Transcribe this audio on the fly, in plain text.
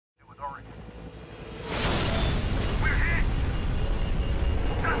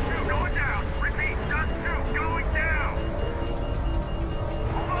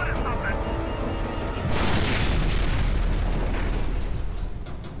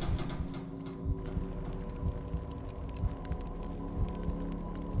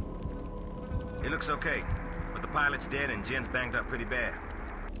looks okay, but the pilot's dead and Jen's banged up pretty bad.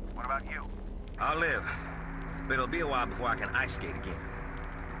 What about you? I'll live, but it'll be a while before I can ice skate again.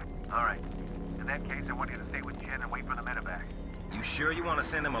 All right. In that case, I want you to stay with Jen and wait for the medevac. You sure you want to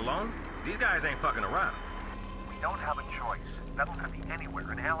send him alone? These guys ain't fucking around. We don't have a choice. Vettel could be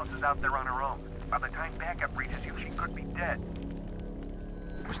anywhere, and Alice is out there on her own. By the time backup reaches you, she could be dead.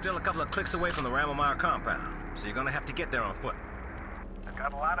 We're still a couple of clicks away from the Ramelmeyer compound, so you're gonna have to get there on foot. They've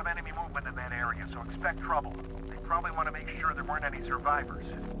got a lot of enemy movement in that area, so expect trouble. They probably want to make sure there weren't any survivors.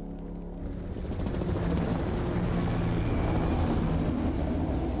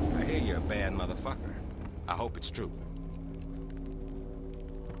 I hear you're a bad motherfucker. I hope it's true.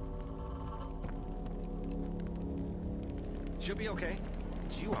 She'll be okay.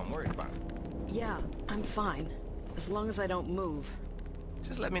 It's you I'm worried about. Yeah, I'm fine. As long as I don't move.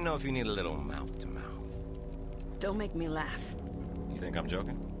 Just let me know if you need a little mouth-to-mouth. Don't make me laugh. You think I'm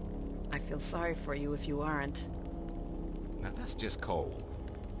joking? I feel sorry for you if you aren't. Now that's just cold.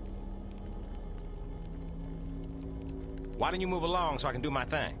 Why don't you move along so I can do my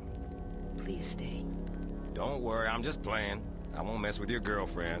thing? Please stay. Don't worry, I'm just playing. I won't mess with your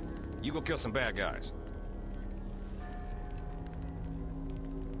girlfriend. You go kill some bad guys.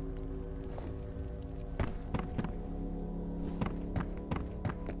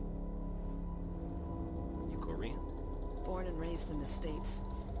 Born and raised in the States.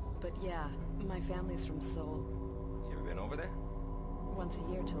 But yeah, my family's from Seoul. You ever been over there? Once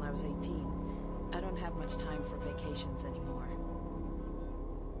a year till I was 18. I don't have much time for vacations anymore.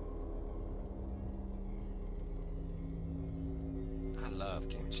 I love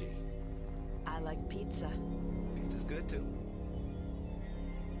kimchi. I like pizza. Pizza's good too.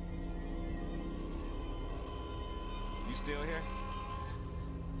 You still here?